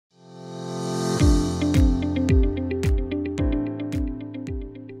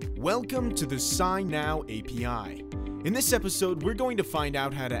Welcome to the SignNow API. In this episode, we're going to find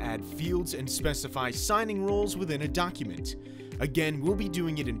out how to add fields and specify signing roles within a document. Again, we'll be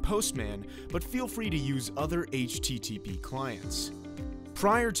doing it in Postman, but feel free to use other HTTP clients.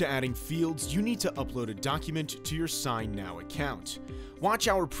 Prior to adding fields, you need to upload a document to your SignNow account. Watch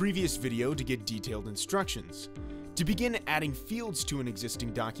our previous video to get detailed instructions. To begin adding fields to an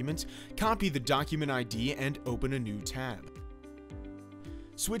existing document, copy the document ID and open a new tab.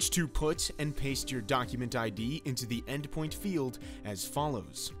 Switch to Put and paste your document ID into the endpoint field as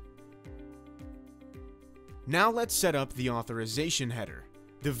follows. Now let's set up the authorization header.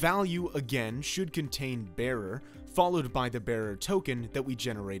 The value, again, should contain bearer, followed by the bearer token that we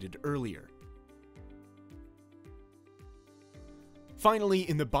generated earlier. Finally,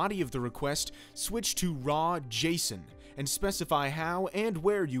 in the body of the request, switch to raw JSON and specify how and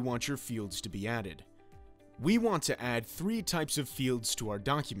where you want your fields to be added. We want to add three types of fields to our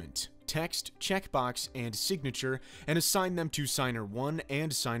document: text, checkbox, and signature, and assign them to Signer 1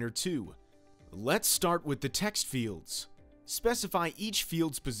 and Signer 2. Let's start with the text fields. Specify each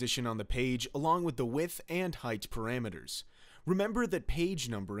field's position on the page along with the width and height parameters. Remember that page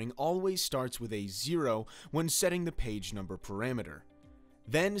numbering always starts with a 0 when setting the page number parameter.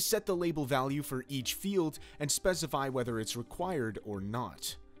 Then set the label value for each field and specify whether it's required or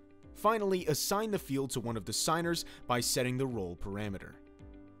not. Finally, assign the field to one of the signers by setting the role parameter.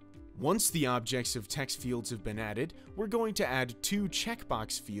 Once the objects of text fields have been added, we're going to add two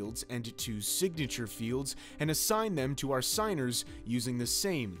checkbox fields and two signature fields and assign them to our signers using the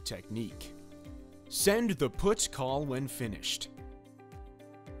same technique. Send the put call when finished.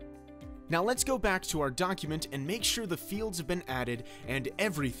 Now let's go back to our document and make sure the fields have been added and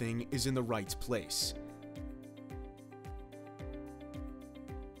everything is in the right place.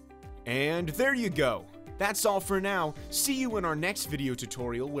 And there you go. That's all for now. See you in our next video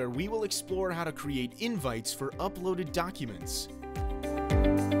tutorial where we will explore how to create invites for uploaded documents.